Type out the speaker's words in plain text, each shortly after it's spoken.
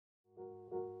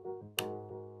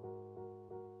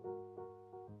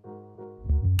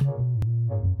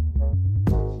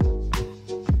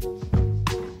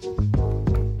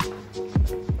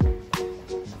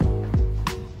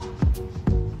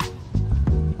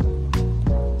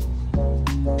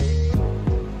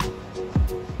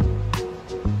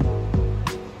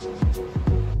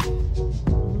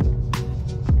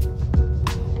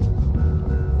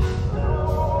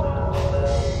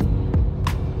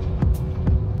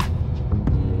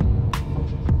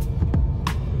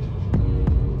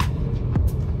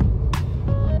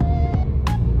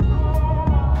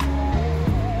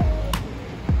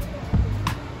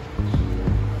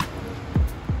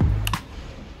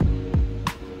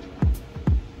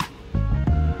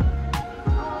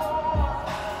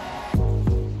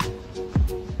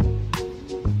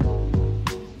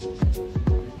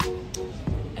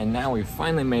we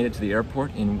finally made it to the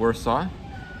airport in Warsaw,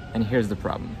 and here's the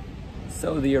problem.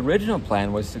 So the original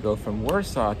plan was to go from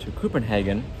Warsaw to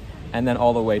Copenhagen, and then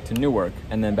all the way to Newark,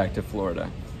 and then back to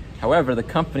Florida. However, the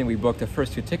company we booked the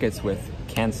first 2 tickets with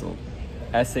canceled.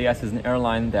 SAS is an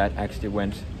airline that actually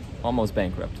went almost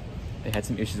bankrupt. They had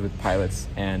some issues with pilots,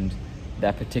 and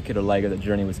that particular leg of the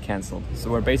journey was canceled.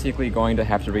 So we're basically going to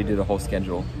have to redo the whole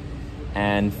schedule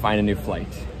and find a new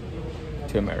flight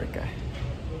to America.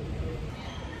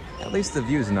 At least the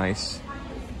view is nice.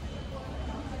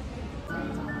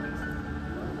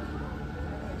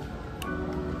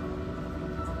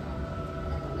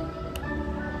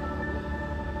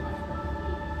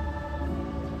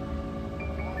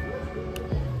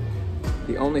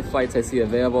 The only flights I see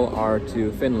available are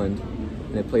to Finland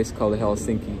in a place called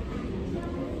Helsinki.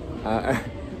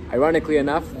 Ironically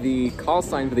enough, the call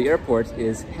sign for the airport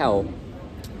is hell.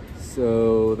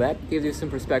 So that gives you some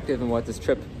perspective on what this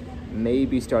trip may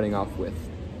be starting off with.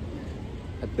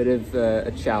 A bit of a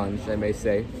challenge, I may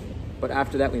say. But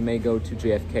after that, we may go to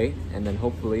JFK and then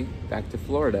hopefully back to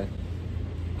Florida,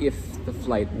 if the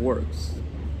flight works.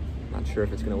 Not sure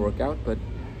if it's going to work out, but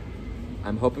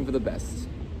I'm hoping for the best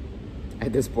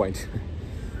at this point.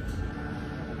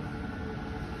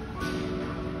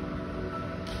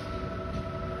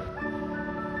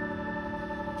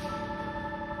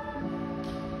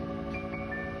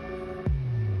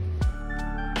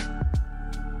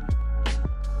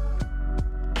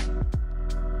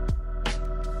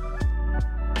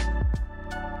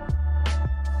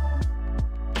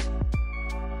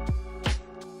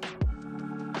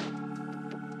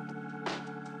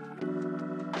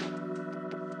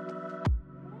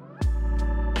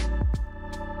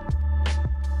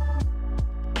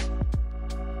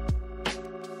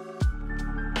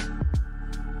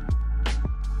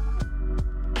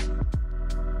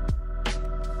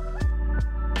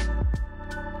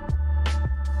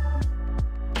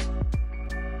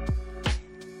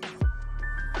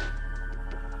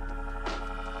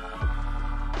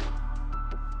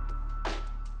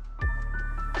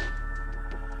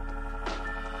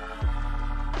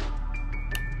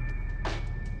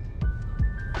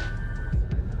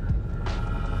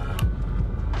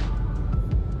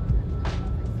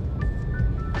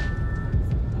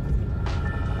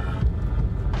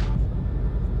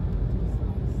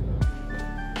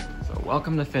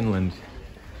 Welcome to Finland.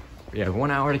 We have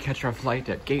 1 hour to catch our flight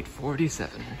at gate 47.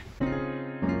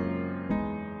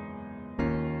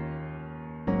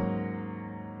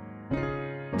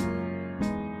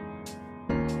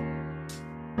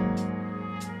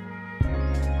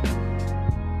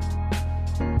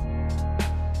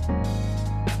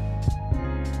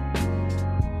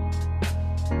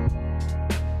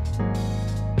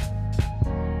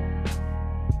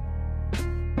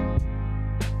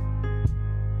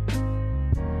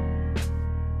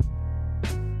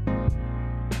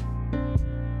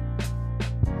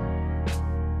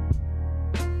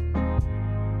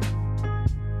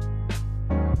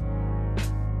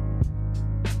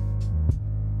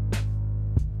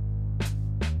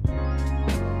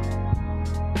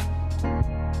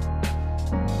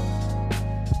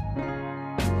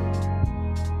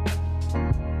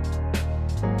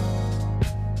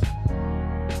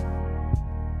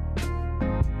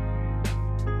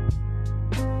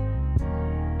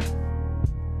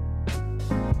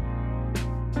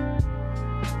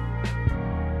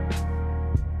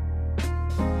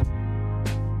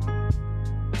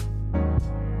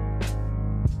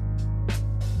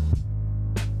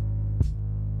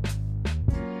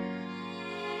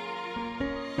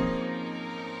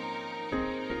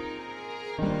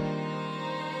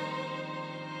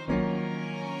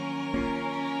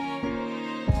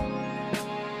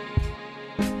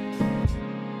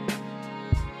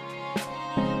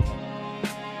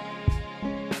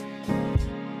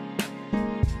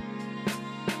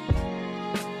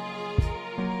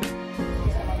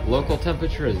 Local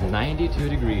temperature is 92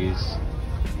 degrees.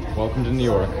 Welcome to New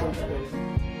York.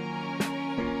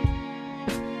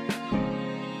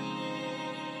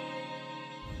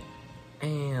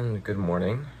 And good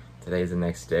morning. Today is the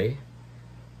next day.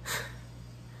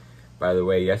 By the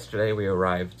way, yesterday we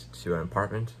arrived to an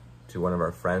apartment to one of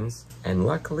our friends, and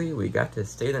luckily we got to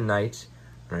stay the night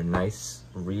on a nice,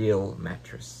 real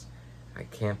mattress. I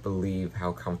can't believe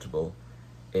how comfortable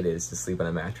it is to sleep on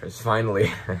a mattress.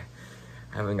 Finally.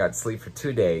 I haven't got sleep for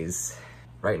 2 days.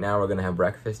 Right now we're gonna have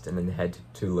breakfast and then head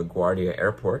to LaGuardia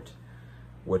Airport,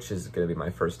 which is gonna be my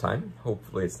first time.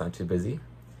 Hopefully it's not too busy.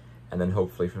 And then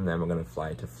hopefully from there we're gonna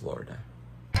fly to Florida.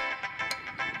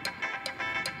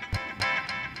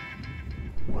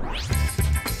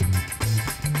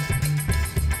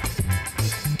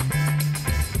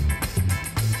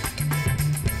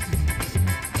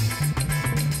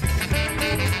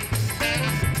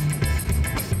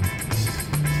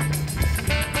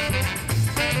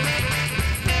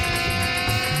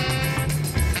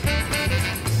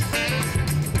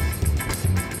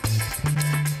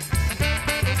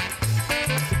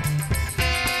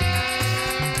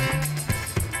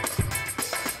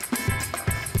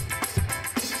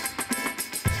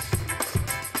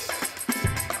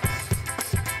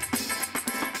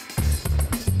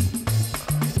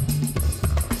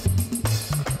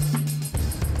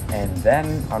 And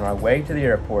then on our way to the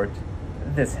airport,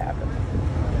 this happened.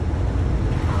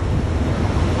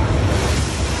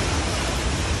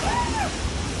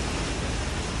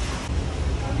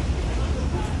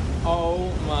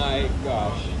 Oh my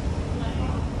gosh.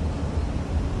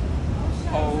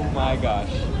 Oh my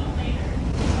gosh.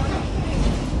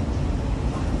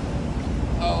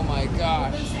 Oh my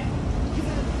gosh.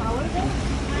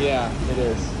 Yeah, it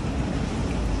is.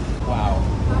 Wow.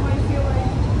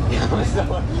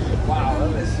 Wow,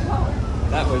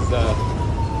 that was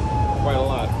quite a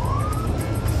lot.